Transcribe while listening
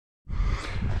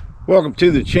Welcome to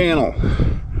the channel.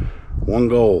 One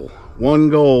goal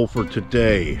for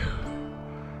today.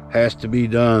 Has to be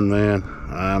done, man.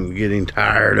 I'm getting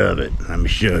tired of it. Let me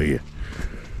show you.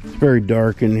 It's very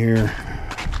dark in here,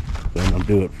 so I'm gonna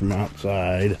do it from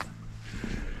outside.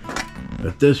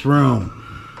 But this room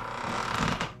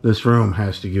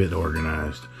has to get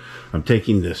organized. I'm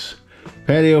taking this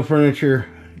patio furniture,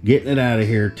 getting it out of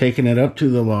here, taking it up to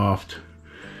the loft.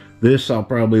 This I'll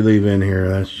probably leave in here.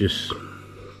 That's just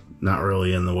not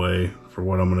really in the way for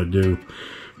what I'm going to do.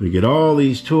 We get all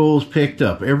these tools picked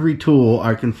up. Every tool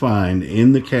I can find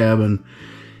in the cabin,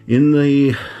 in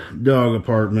the dog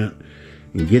apartment,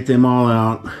 and get them all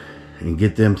out and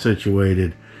get them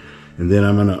situated. And then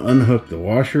I'm going to unhook the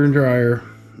washer and dryer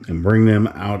and bring them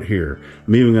out here.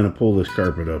 I'm even going to pull this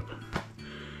carpet up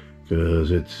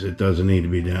because it doesn't need to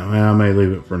be down. Well, I may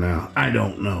leave it for now. I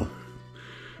don't know.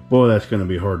 Boy, that's going to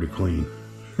be hard to clean.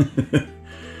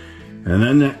 And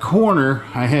then that corner,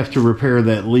 I have to repair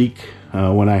that leak.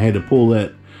 When I had to pull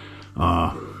that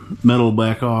metal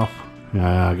back off,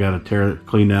 I got to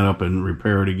clean that up and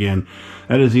repair it again.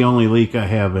 That is the only leak I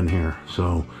have in here.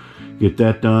 So get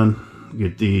that done,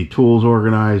 get the tools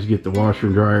organized, get the washer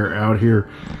and dryer out here,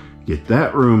 get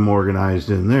that room organized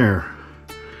in there,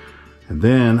 and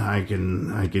then I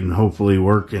can hopefully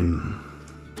work in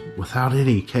without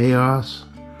any chaos.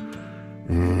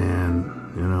 And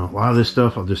you know, a lot of this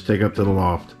stuff I'll just take up to the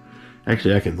loft.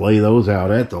 Actually, I could lay those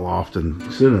out at the loft and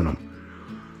sit in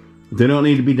them. They don't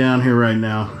need to be down here right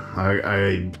now.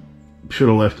 I should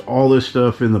have left all this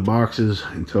stuff in the boxes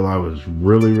until I was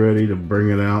really ready to bring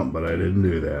it out, but I didn't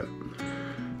do that.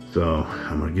 So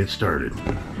I'm gonna get started.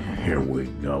 Here we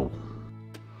go.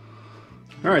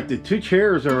 All right, the two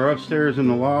chairs are upstairs in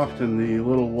the loft, and the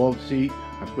little love seat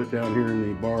I put down here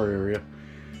in the bar area.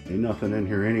 Ain't nothing in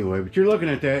here anyway, but you're looking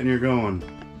at that and you're going,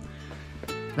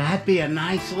 that'd be a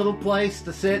nice little place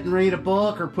to sit and read a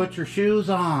book or put your shoes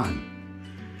on.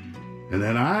 And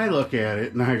then I look at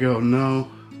it and I go,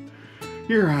 no,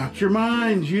 you're out your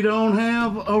minds. You don't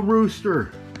have a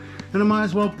rooster. And I might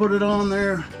as well put it on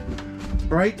there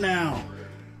right now.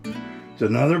 It's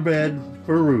another bed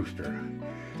for a rooster.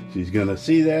 She's gonna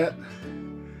see that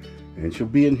and she'll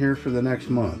be in here for the next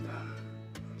month.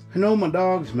 I know my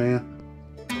dogs, man.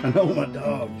 I know my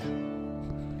dogs.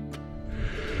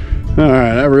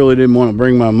 Alright, I really didn't want to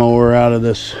bring my mower out of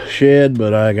this shed,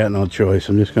 but I got no choice.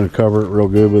 I'm just going to cover it real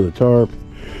good with a tarp.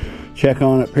 Check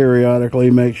on it periodically,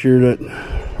 make sure that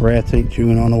rats ain't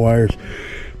chewing on the wires.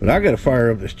 But I got to fire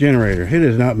up this generator. It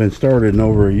has not been started in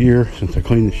over a year since I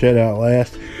cleaned the shed out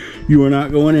last. You are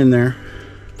not going in there.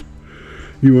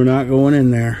 You are not going in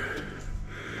there.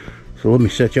 So let me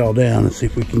set y'all down and see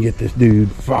if we can get this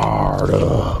dude fired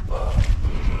up.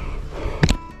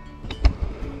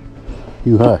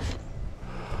 You hush.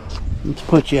 Let's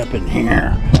put you up in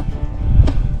here.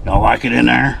 Y'all like it in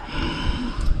there?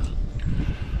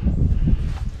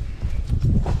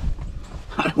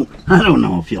 I don't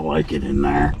know if you like it in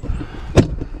there.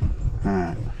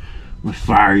 Alright, let's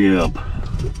fire you up.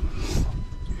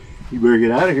 You better get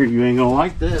out of here. You ain't gonna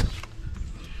like this.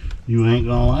 You ain't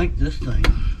gonna like this thing.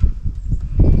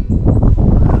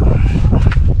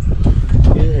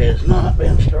 It has not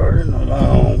been started in a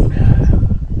long time.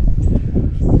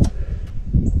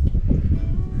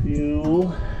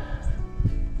 Fuel.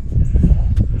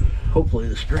 Hopefully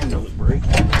the string doesn't break.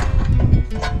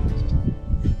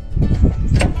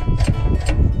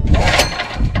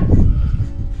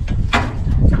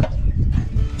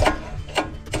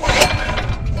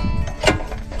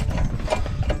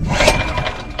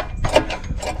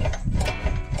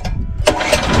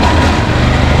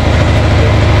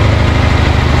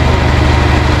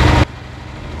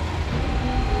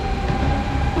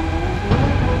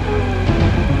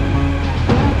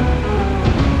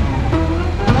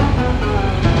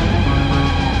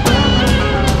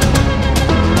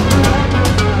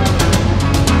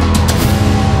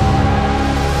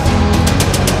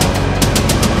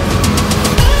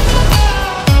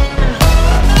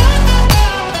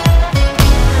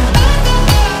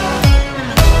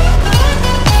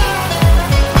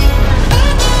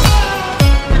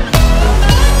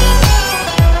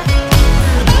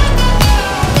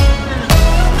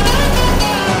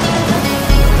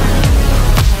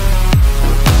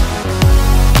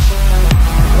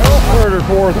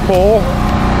 Fourth pole.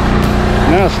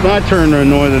 Now it's my turn to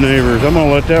annoy the neighbors. I'm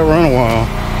gonna let that run a while,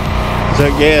 because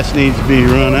that gas needs to be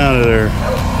run out of there.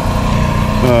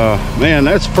 Man,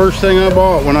 that's the first thing I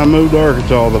bought when I moved to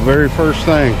Arkansas, the very first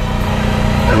thing.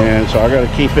 And so I got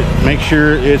to keep it, make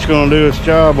sure it's going to do its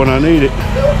job when I need it.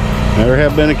 There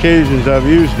have been occasions I've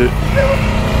used it.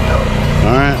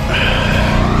 All right.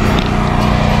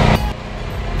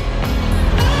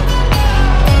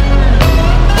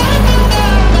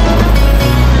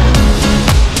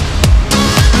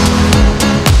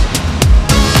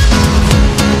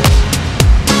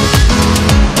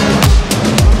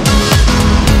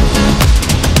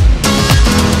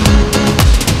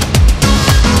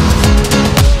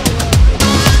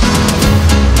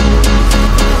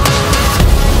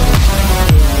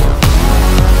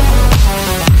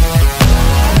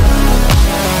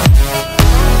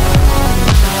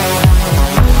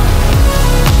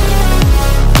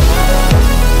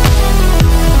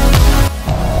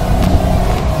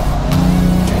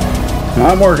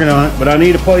 I'm working on it, but I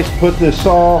need a place to put this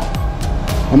saw.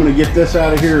 I'm going to get this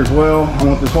out of here as well. I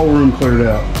want this whole room cleared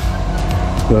out.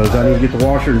 Because I need to get the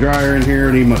washer and dryer in here.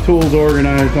 I need my tools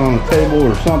organized on a table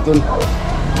or something.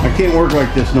 I can't work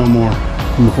like this no more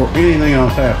before anything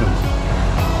else happens.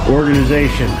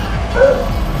 Organization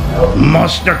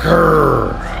must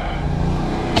occur.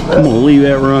 I'm going to leave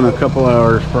that run a couple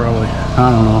hours probably.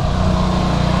 I don't know.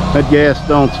 That gas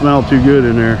don't smell too good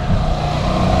in there.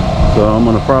 So I'm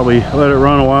going to probably let it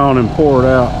run a while and then pour it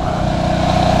out.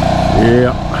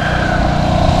 Yeah.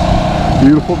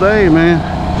 Beautiful day, man.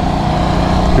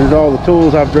 Here's all the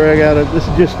tools I've dragged out of. This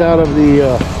is just out of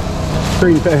the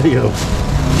screen patio.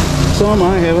 Some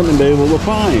I haven't been able to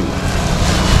find.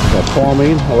 Got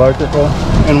plumbing, electrical,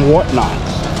 and whatnot.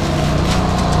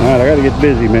 Alright, I gotta get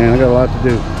busy, man. I got a lot to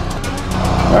do.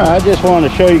 Alright, I just wanted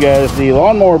to show you guys the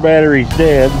lawnmower battery's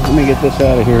dead. Let me get this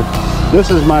out of here.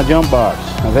 This is my jump box.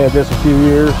 I've had this a few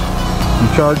years.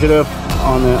 You charge it up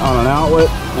on an outlet,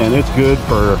 and it's good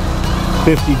for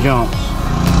 50 jumps.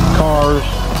 Cars,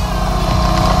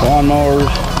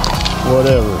 lawnmowers,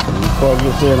 whatever. You plug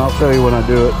this in. I'll show you when I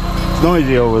do it. It's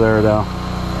noisy over there now.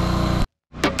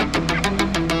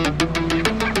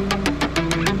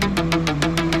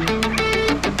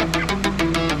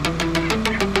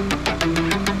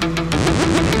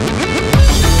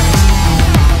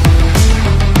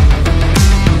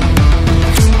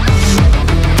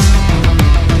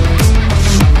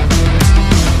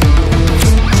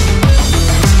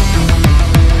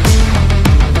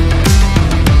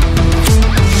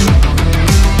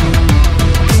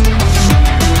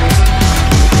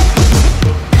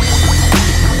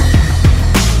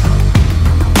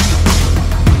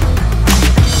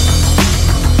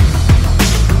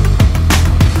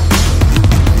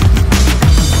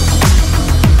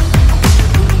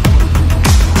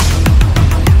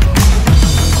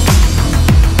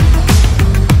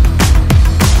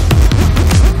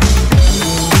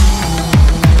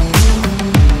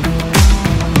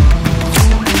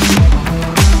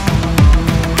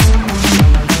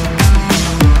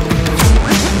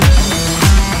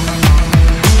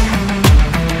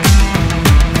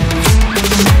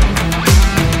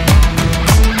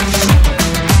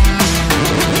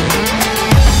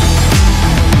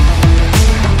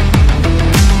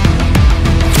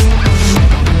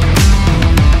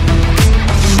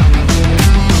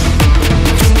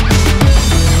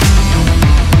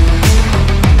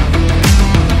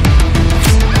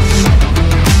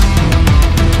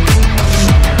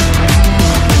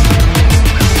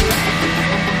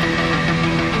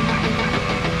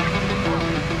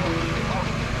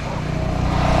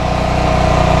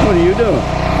 What are you doing?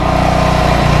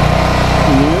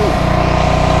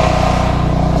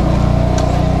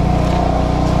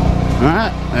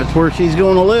 Alright, that's where she's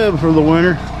going to live for the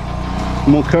winter.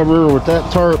 I'm going to cover her with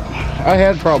that tarp. I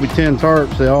had probably 10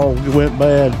 tarps. They all went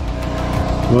bad.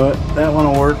 But that one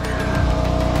will work.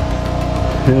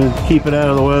 And keep it out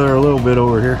of the weather a little bit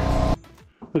over here.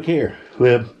 Look here,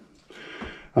 Lib.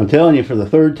 I'm telling you for the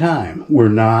third time, we're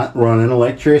not running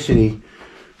electricity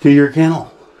to your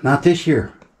kennel. Not this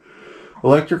year.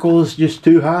 Electrical is just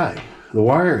too high. The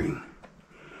wiring.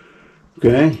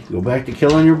 Okay, go back to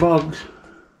killing your bugs.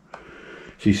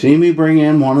 She seen me bring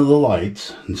in one of the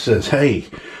lights and says, hey,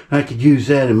 I could use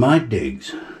that in my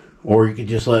digs. Or you could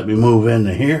just let me move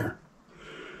into here.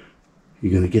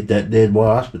 You're going to get that dead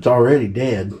wasp. It's already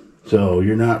dead. So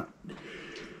you're not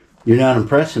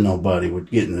impressing nobody with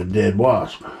getting a dead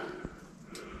wasp.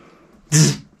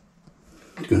 It's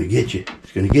going to get you.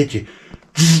 It's going to get you.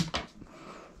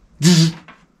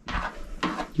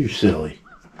 You're silly.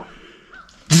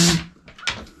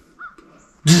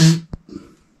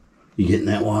 You getting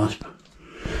that wasp?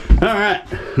 Alright,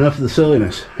 enough of the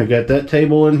silliness. I got that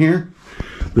table in here.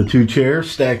 The two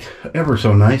chairs stacked ever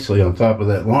so nicely on top of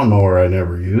that lawnmower I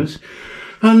never use.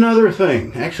 Another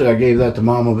thing. Actually, I gave that to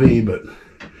Mama V, but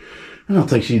I don't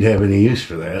think she'd have any use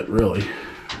for that, really.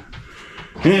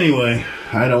 Anyway,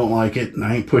 I don't like it, and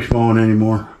I ain't push mowing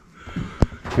anymore.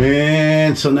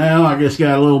 And so now I just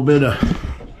got a little bit of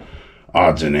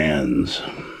odds and ends.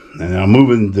 And I'm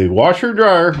moving the washer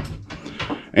dryer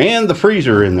and the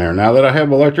freezer in there. Now that I have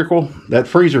electrical, that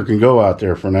freezer can go out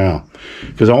there for now.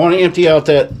 Because I want to empty out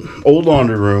that old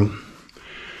laundry room.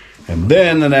 And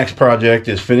then the next project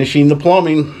is finishing the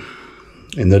plumbing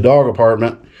in the dog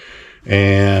apartment.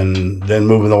 And then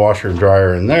moving the washer and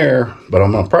dryer in there. But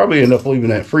I'm going to probably end up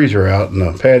leaving that freezer out in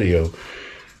the patio.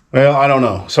 Well, I don't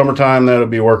know. Summertime, that'll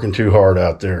be working too hard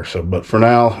out there. So, but for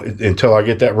now, until I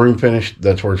get that room finished,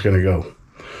 that's where it's going to go.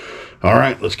 All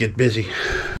right, let's get busy.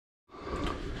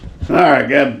 Alright,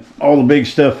 got all the big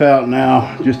stuff out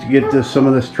now just to get some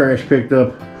of this trash picked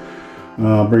up.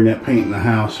 Bring that paint in the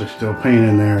house. There's still paint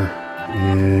in there.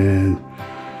 And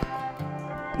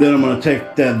then I'm going to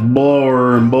take that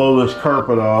blower and blow this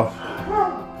carpet off.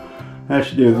 That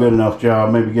should do a good enough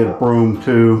job. Maybe get a broom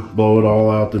too. Blow it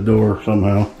all out the door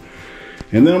somehow.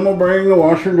 And then I'm going to bring the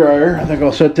washer and dryer. I think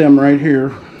I'll set them right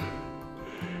here.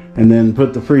 And then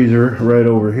put the freezer right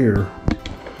over here.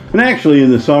 And actually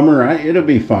in the summer, it'll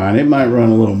be fine. It might run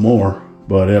a little more.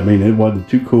 But I mean, it wasn't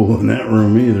too cool in that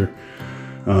room either.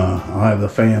 I'll have the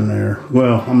fan there.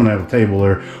 Well, I'm going to have a table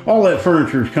there. All that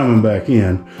furniture is coming back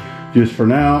in. Just for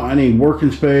now, I need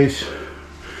working space.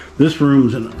 This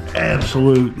room's an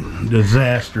absolute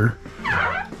disaster.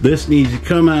 This needs to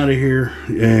come out of here.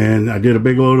 And I did a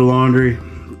big load of laundry.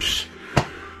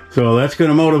 So that's going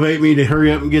to motivate me to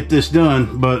hurry up and get this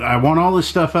done. But I want all this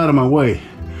stuff out of my way.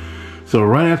 So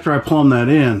right after I plumb that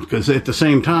in, because at the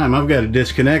same time, I've got to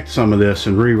disconnect some of this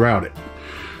and reroute it.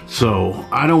 So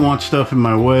I don't want stuff in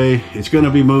my way. It's going to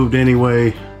be moved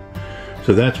anyway.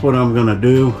 So that's what I'm going to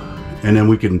do. And then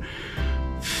we can,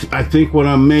 I think what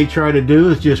I may try to do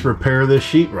is just repair this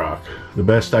sheetrock the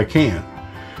best I can.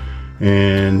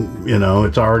 And, you know,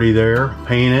 it's already there.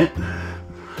 Paint it.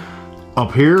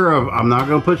 Up here, I'm not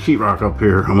going to put sheetrock up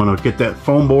here. I'm going to get that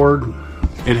foam board.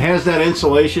 It has that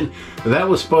insulation. That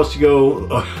was supposed to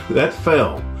go, that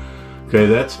fell. Okay,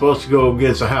 that's supposed to go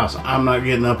against the house. I'm not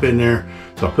getting up in there.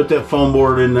 So I put that foam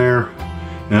board in there.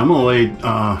 And I'm going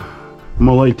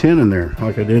to lay tin in there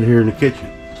like I did here in the kitchen.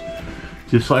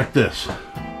 Just like this.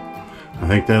 I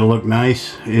think that'll look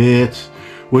nice. It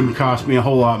wouldn't cost me a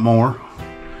whole lot more.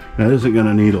 That isn't going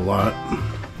to need a lot.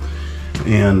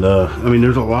 And I mean,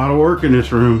 there's a lot of work in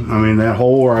this room. I mean, that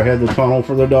hole where I had the tunnel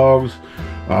for the dogs,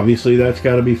 obviously that's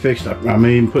got to be fixed. I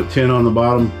may even put tin on the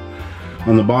bottom,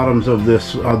 on the bottoms of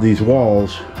these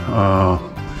walls.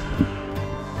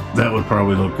 That would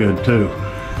probably look good too.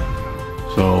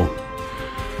 So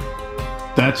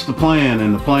that's the plan,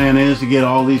 and the plan is to get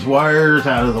all these wires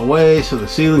out of the way so the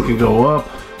ceiling can go up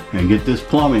and get this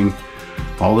plumbing,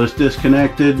 all this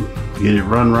disconnected, get it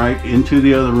run right into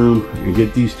the other room and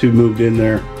get these two moved in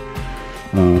there.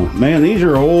 Man, these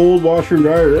are old washer and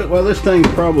dryer. Well, this thing's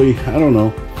probably, I don't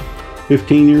know,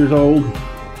 15 years old.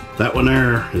 That one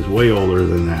there is way older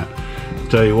than that. I'll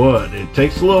tell you what, it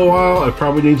takes a little while. It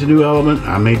probably needs a new element.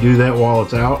 I may do that while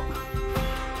it's out,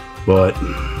 but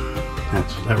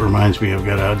that reminds me, I've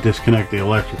got to disconnect the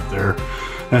electric there.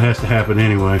 That has to happen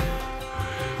anyway.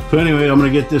 So anyway, I'm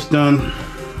going to get this done.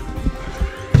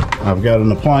 I've got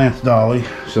an appliance dolly,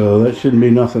 so that shouldn't be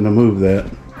nothing to move that.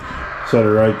 Set it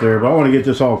right there, but I want to get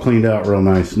this all cleaned out real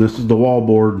nice. And this is the wall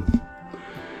board.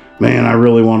 Man, I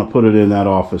really want to put it in that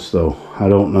office though. I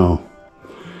don't know.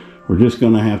 We're just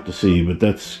going to have to see, but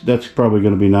that's probably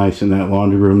going to be nice in that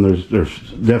laundry room. There's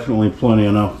definitely plenty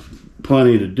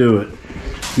to do it.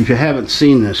 If you haven't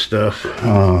seen this stuff,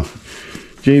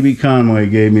 JB Conway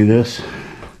gave me this.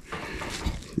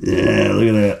 Yeah,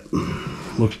 look at that.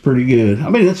 Looks pretty good. I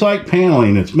mean, it's like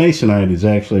paneling. It's masonite is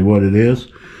actually what it is,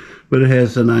 but it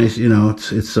has a nice, you know, it's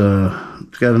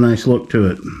got a nice look to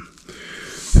it,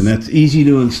 and that's easy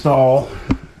to install.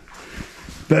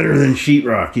 Better than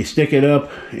sheetrock. You stick it up,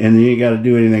 and you ain't got to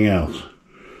do anything else.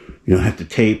 You don't have to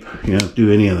tape. You don't have to do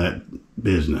any of that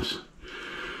business.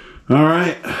 All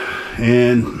right,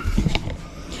 and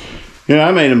yeah,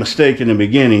 I made a mistake in the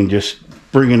beginning, just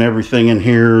bringing everything in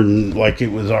here and like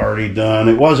it was already done.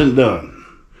 It wasn't done.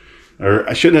 Or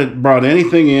I shouldn't have brought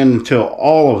anything in until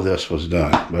all of this was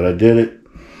done, but I did it,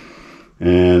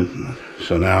 and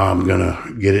so now I'm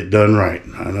gonna get it done right.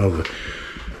 I know that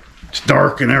it's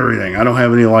dark and everything. I don't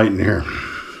have any light in here.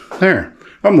 There,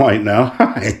 I'm light now.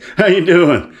 Hi, how you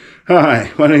doing?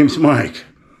 Hi, my name's Mike.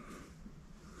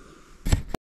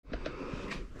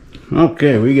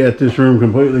 Okay, we got this room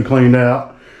completely cleaned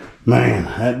out. Man,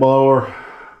 that blower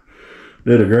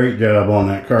did a great job on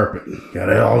that carpet. Got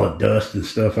all the dust and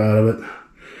stuff out of it.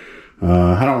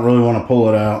 I don't really want to pull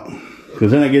it out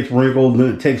because then it gets wrinkled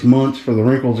and it takes months for the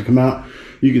wrinkles to come out.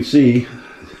 You can see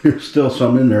there's still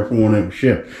some in there from when it was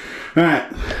shipped. All right,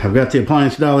 I've got the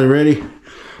appliance dolly ready. I'm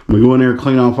going to go in there and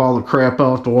clean off all the crap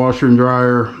off the washer and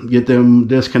dryer, get them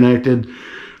disconnected.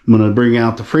 I'm going to bring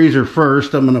out the freezer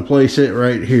first. I'm going to place it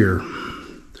right here.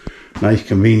 Nice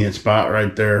convenient spot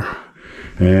right there.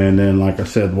 And then, like I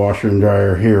said, washer and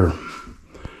dryer here.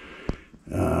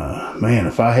 Man,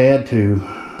 if I had to.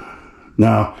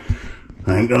 No,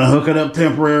 I ain't going to hook it up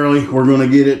temporarily. We're going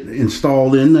to get it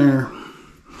installed in there.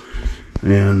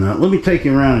 And let me take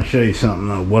you around and show you something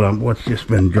of what's just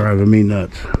been driving me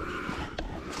nuts.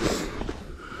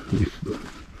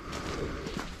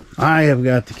 I have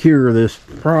got to cure this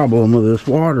problem of this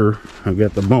water. I've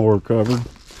got the mower covered.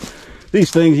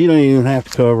 These things, you don't even have to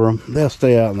cover them. They'll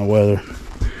stay out in the weather.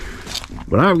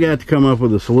 But I've got to come up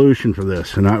with a solution for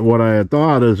this. And what I had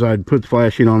thought is I'd put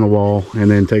flashing on the wall and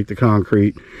then take the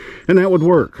concrete, and that would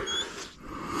work.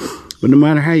 But no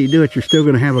matter how you do it, you're still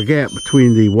going to have a gap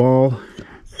between the wall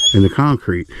and the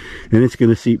concrete, and it's going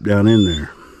to seep down in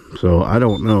there. So I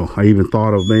don't know. I even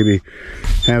thought of maybe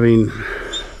having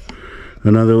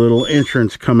another little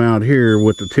entrance come out here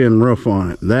with the tin roof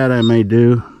on it. That I may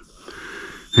do.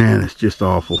 And it's just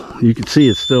awful. You can see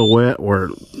it's still wet where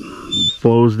it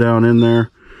flows down in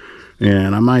there.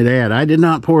 And I might add, I did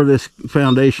not pour this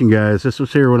foundation, guys. This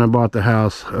was here when I bought the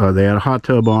house. They had a hot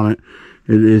tub on it.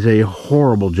 It is a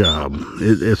horrible job.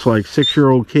 It's like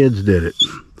 6-year-old kids did it.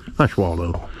 Hush,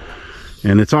 Waldo.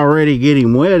 And it's already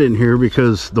getting wet in here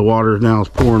because the water now is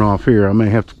pouring off here. I may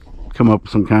have to come up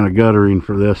with some kind of guttering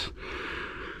for this.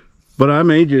 But I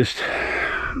may just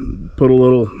put a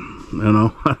little, you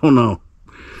know, I don't know.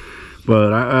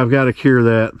 But I've got to cure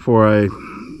that before I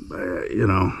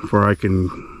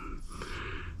can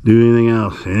do anything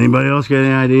else. Anybody else got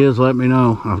any ideas? Let me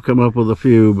know. I've come up with a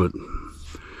few, but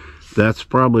that's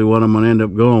probably what I'm going to end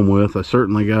up going with. I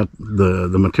certainly got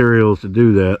the materials to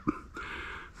do that.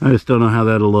 I just don't know how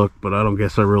that'll look, but I don't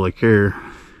guess I really care.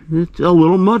 It's a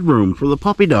little mud room for the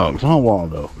puppy dogs, huh,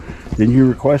 Waldo? Didn't you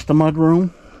request a mud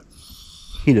room?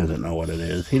 He doesn't know what it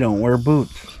is. He don't wear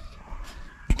boots.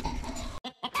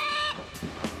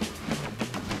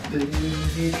 And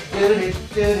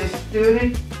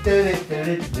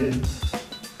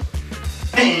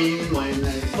when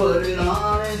they put it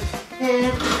on his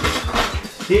head,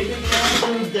 he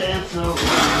began to dance around.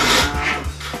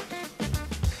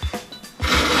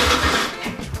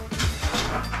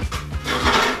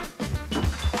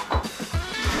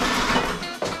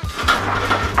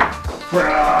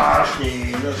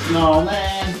 Frosty the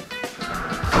Snowman.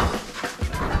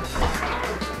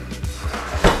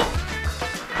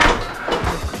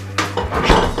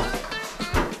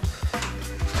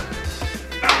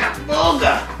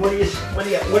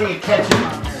 What are you catching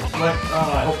on there?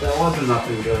 Oh, I hope that wasn't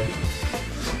nothing good.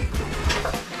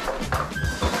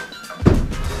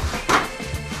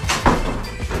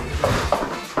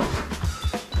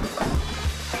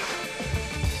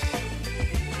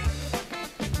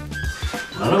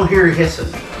 I don't hear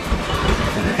hissing.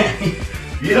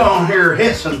 You don't hear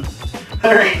hissing.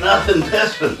 There ain't nothing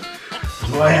pissing.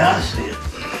 That's the way I see it.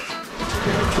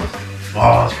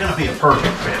 Oh, it's gonna be a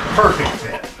perfect fit. Perfect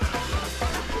fit.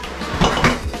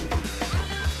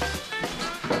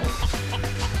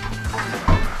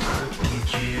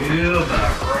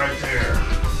 About right there.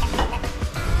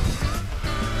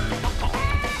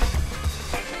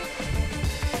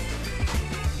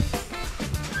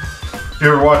 You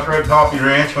ever watch Red Poppy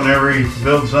Ranch? Whenever he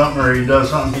builds something or he does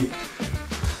something,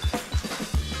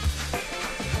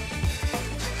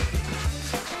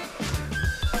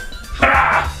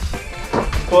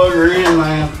 plug her in,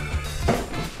 man.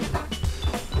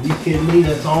 Are you kidding me?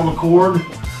 That's all the cord?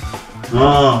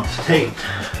 Oh, it's taped.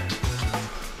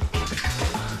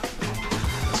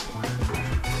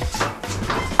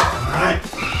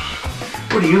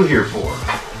 What are you here for?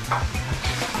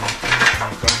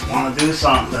 Want to do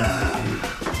something.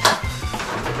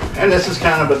 And this is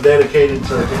kind of a dedicated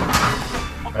circuit.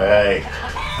 Hey,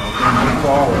 don't think me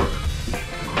forward.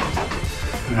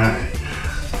 Alright.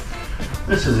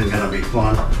 This isn't going to be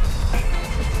fun.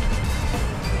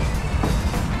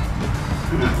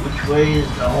 Which way is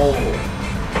the hole?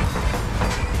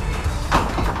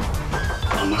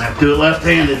 I'm going to have to do it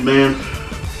left-handed, man.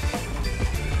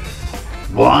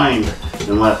 Blind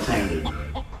and left-handed.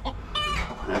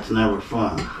 That's never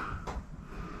fun.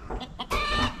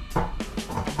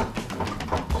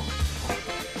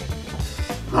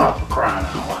 Oh, for crying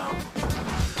out loud.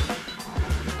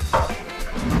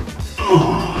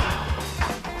 Oh.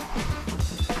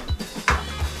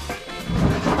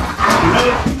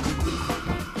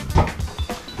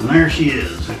 And there she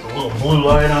is with the little blue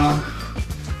light on.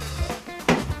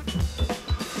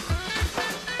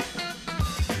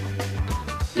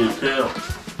 Can't tell.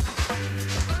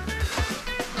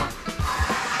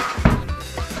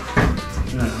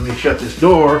 Now, let me shut this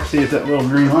door, see if that little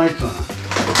green light's on.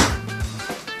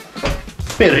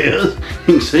 It is.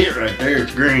 You can see it right there,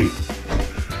 it's green.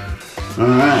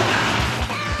 Alright.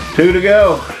 2 to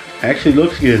go. Actually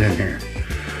looks good in here.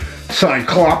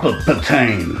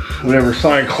 Cyclopatane. Whatever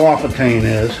cyclopatane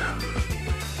is.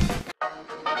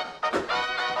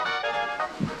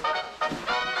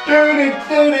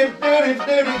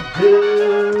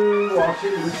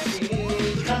 Washing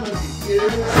machine coming to you.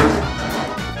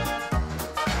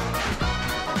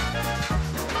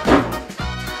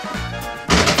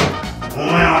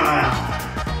 now.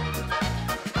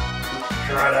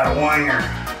 Try that winger.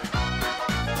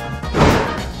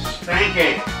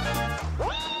 Stinky.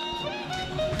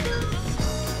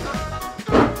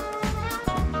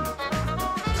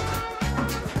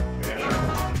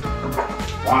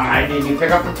 Why didn't you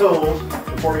pick up the tools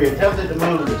before you attempted to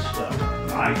move this stuff,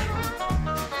 Mike?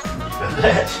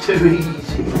 That's too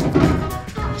easy.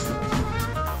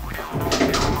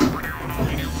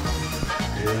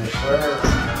 Yes, sir.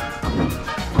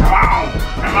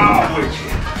 Come on with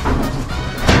you.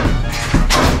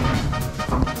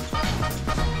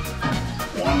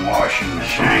 One washing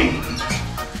machine.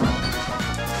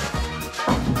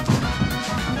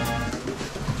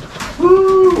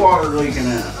 Woo, water leaking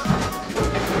out.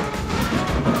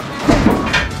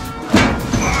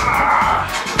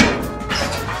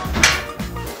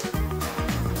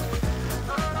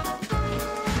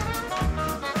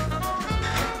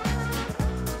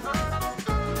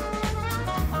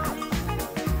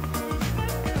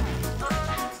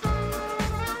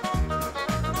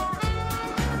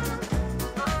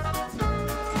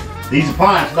 These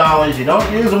appliance dollies, you don't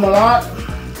use them a lot,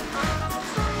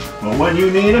 but when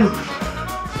you need them,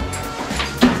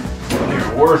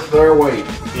 they're worth their weight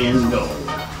in gold.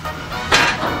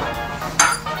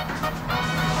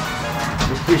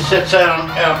 It sits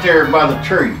out there by the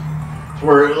tree. It's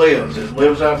where it lives. It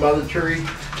lives out by the tree,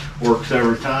 works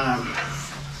every time.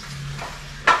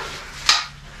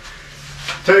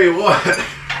 Tell you what,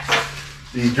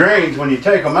 these drains, when you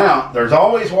take them out, there's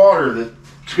always water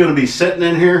that's going to be sitting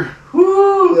in here.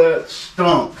 Whoo, that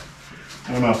stunk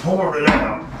when I poured it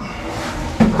out.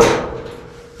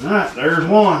 Alright, there's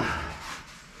one.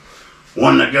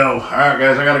 One to go. Alright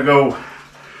guys, I gotta go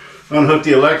unhook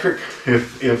the electric.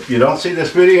 If you don't see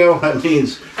this video, that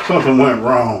means something went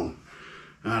wrong.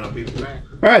 I'll be back.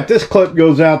 Alright, this clip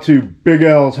goes out to Big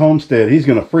Al's homestead. He's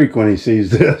gonna freak when he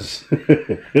sees this.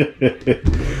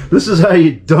 This is how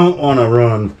you don't want to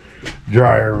run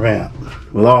dryer vent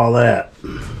with all that.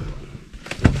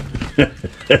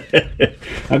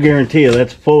 I guarantee you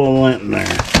that's full of lint in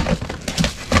there.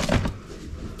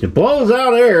 It blows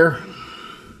out air.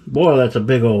 Boy, that's a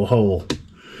big old hole.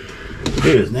 It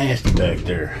is nasty back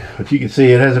there. But you can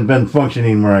see it hasn't been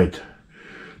functioning right.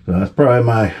 So that's probably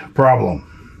my problem.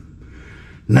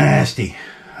 Nasty.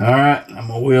 Alright, I'm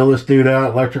going to wheel this dude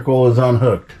out. Electrical is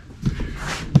unhooked.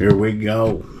 Here we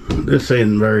go. This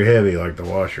isn't very heavy like the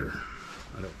washer.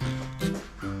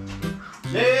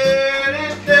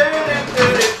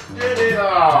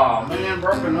 Oh man,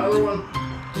 broke another one.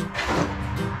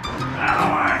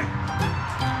 Alright.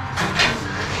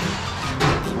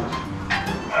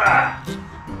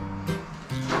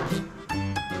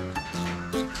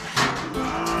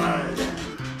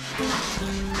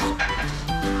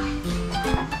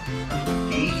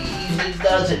 Easy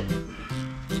does it.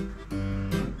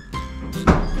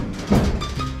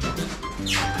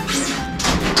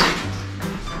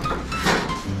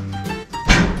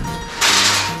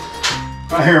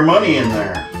 I hear money in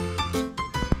there.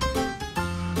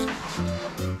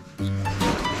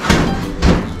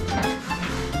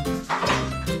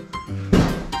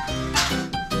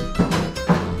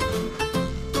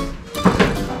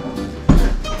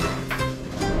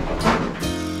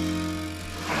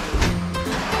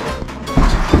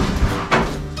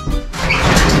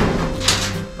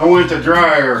 I went to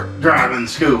driving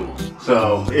school,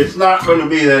 so it's not going to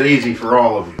be that easy for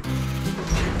all of you.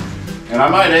 And I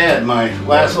might add, my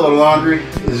last load of laundry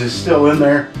is still in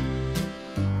there.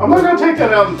 I'm not going to take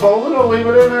that out and fold it. I'll leave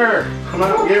it in there. I'm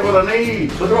not going to get what I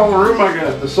need. Look at all the room I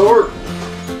got to sort.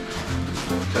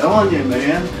 I'm telling you,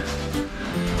 man.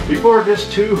 People are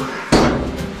just too...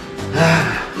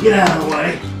 get out of the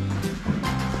way.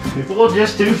 People are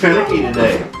just too finicky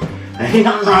today. Ain't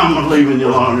nothing wrong with leaving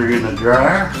your laundry in the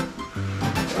dryer.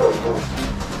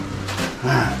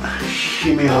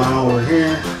 Shimmy on over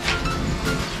here.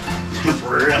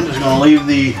 Temporary. I'm just going to leave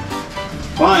the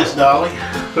appliance dolly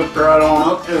hooked right on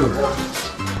up to her.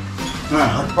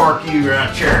 Alright, let's park you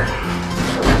right here.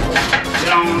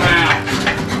 Get on down.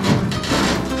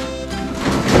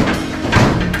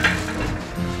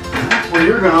 That's where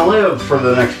you're going to live for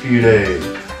the next few days.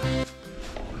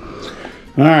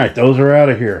 Alright, those are out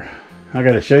of here. I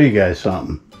got to show you guys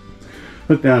something.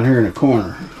 Look down here in the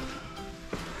corner.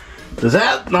 Does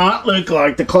that not look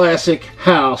like the classic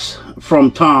house from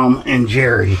Tom and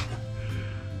Jerry?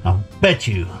 I'll bet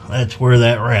you that's where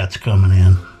that rat's coming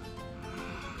in.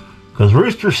 Because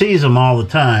Rooster sees them all the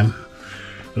time.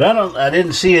 But I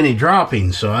didn't see any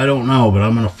droppings, so I don't know. But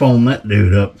I'm going to foam that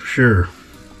dude up for sure.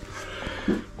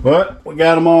 But we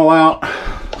got them all out.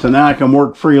 So now I can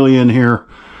work freely in here.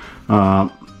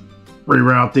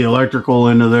 reroute the electrical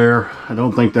into there. I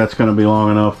don't think that's going to be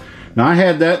long enough. Now I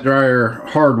had that dryer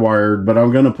hardwired, but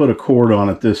I'm going to put a cord on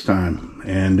it this time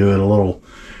and do it a little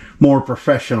more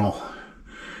professional.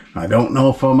 I don't know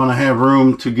if I'm going to have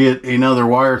room to get another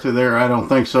wire through there. I don't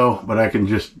think so, but I can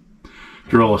just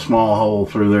drill a small hole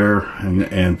through there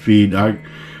and feed. I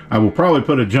will probably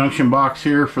put a junction box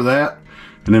here for that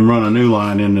and then run a new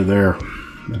line into there.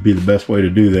 That'd be the best way to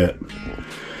do that.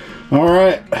 All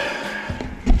right.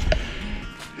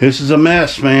 This is a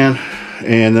mess, man.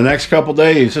 And the next couple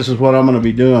days, this is what I'm going to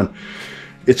be doing.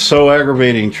 It's so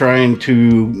aggravating trying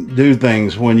to do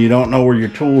things when you don't know where your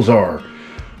tools are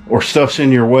or stuff's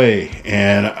in your way.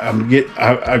 And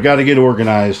I've got to get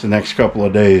organized the next couple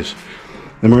of days.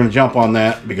 Then we're going to jump on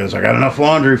that because I got enough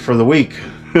laundry for the week.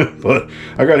 But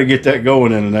I got to get that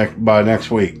going by next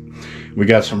week. We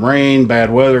got some rain,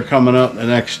 bad weather coming up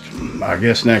I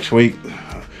guess next week.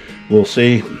 We'll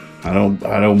see. I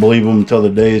don't believe them until the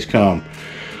days come.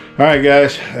 All right,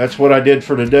 guys, that's what I did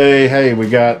for today. Hey, I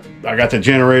got the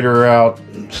generator out,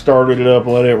 started it up,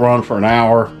 let it run for an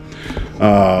hour.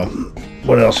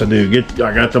 What else I do?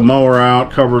 I got the mower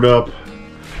out, covered up.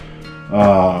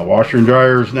 Washer and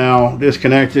dryers now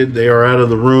disconnected. They are out of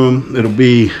the room. It'll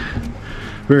be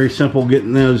very simple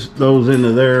getting those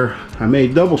into there. I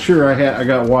made double sure I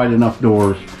got wide enough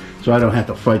doors so I don't have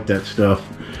to fight that stuff,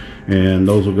 and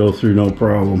those will go through no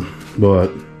problem.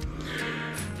 But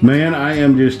man, I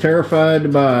am just terrified to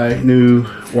buy new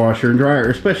washer and dryer,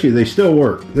 especially they still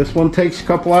work. This one takes a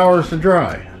couple hours to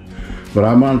dry, but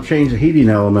I'm going to change the heating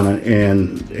element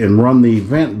and run the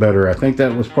vent better. I think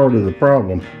that was part of the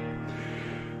problem.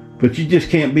 But you just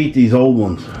can't beat these old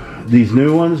ones. These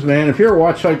new ones, man, if you ever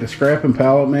watch like the Scrapping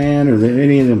Pallet Man or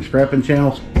any of them scrapping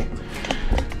channels,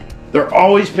 they're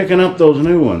always picking up those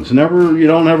new ones. You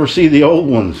don't ever see the old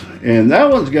ones. And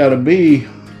that one's got to be,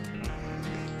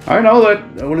 I know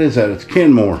that, what is that? It's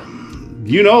Kenmore.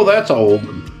 You know that's old.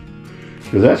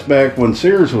 Because that's back when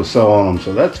Sears was selling them.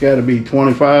 So that's got to be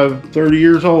 25, 30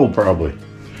 years old probably.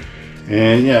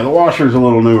 And yeah, the washer's a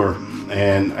little newer.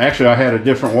 And actually I had a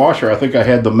different washer. I think I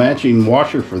had the matching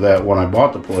washer for that when I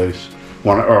bought the place.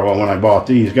 When I bought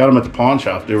these. Got them at the pawn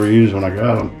shop. They were used when I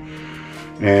got them.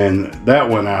 And that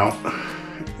went out.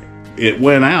 It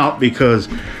went out because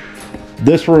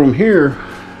this room here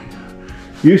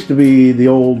used to be the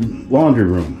old laundry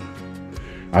room.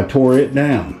 I tore it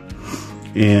down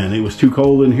and it was too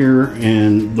cold in here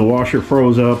and the washer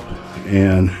froze up,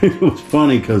 and it was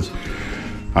funny because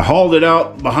I hauled it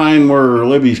out behind where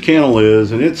Libby's kennel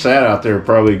is, and it sat out there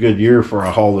probably a good year before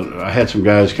I hauled it. I had some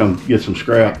guys come get some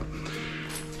scrap.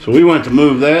 So we went to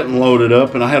move that and load it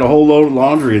up, and I had a whole load of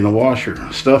laundry in the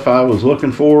washer. Stuff I was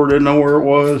looking for, didn't know where it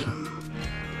was.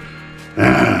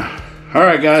 All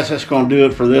right, guys, that's going to do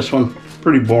it for this one.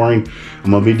 Pretty boring.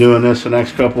 I'm going to be doing this the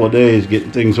next couple of days,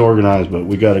 getting things organized, but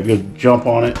we got a good jump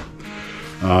on it.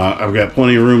 I've got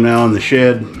plenty of room now in the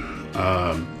shed.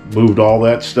 Moved all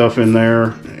that stuff in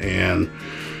there, and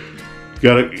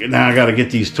now I got to get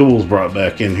these tools brought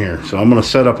back in here. So I'm going to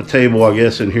set up a table, I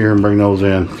guess, in here and bring those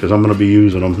in because I'm going to be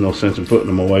using them. No sense in putting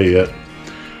them away yet.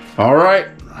 All right.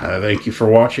 Thank you for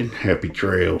watching. Happy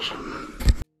trails.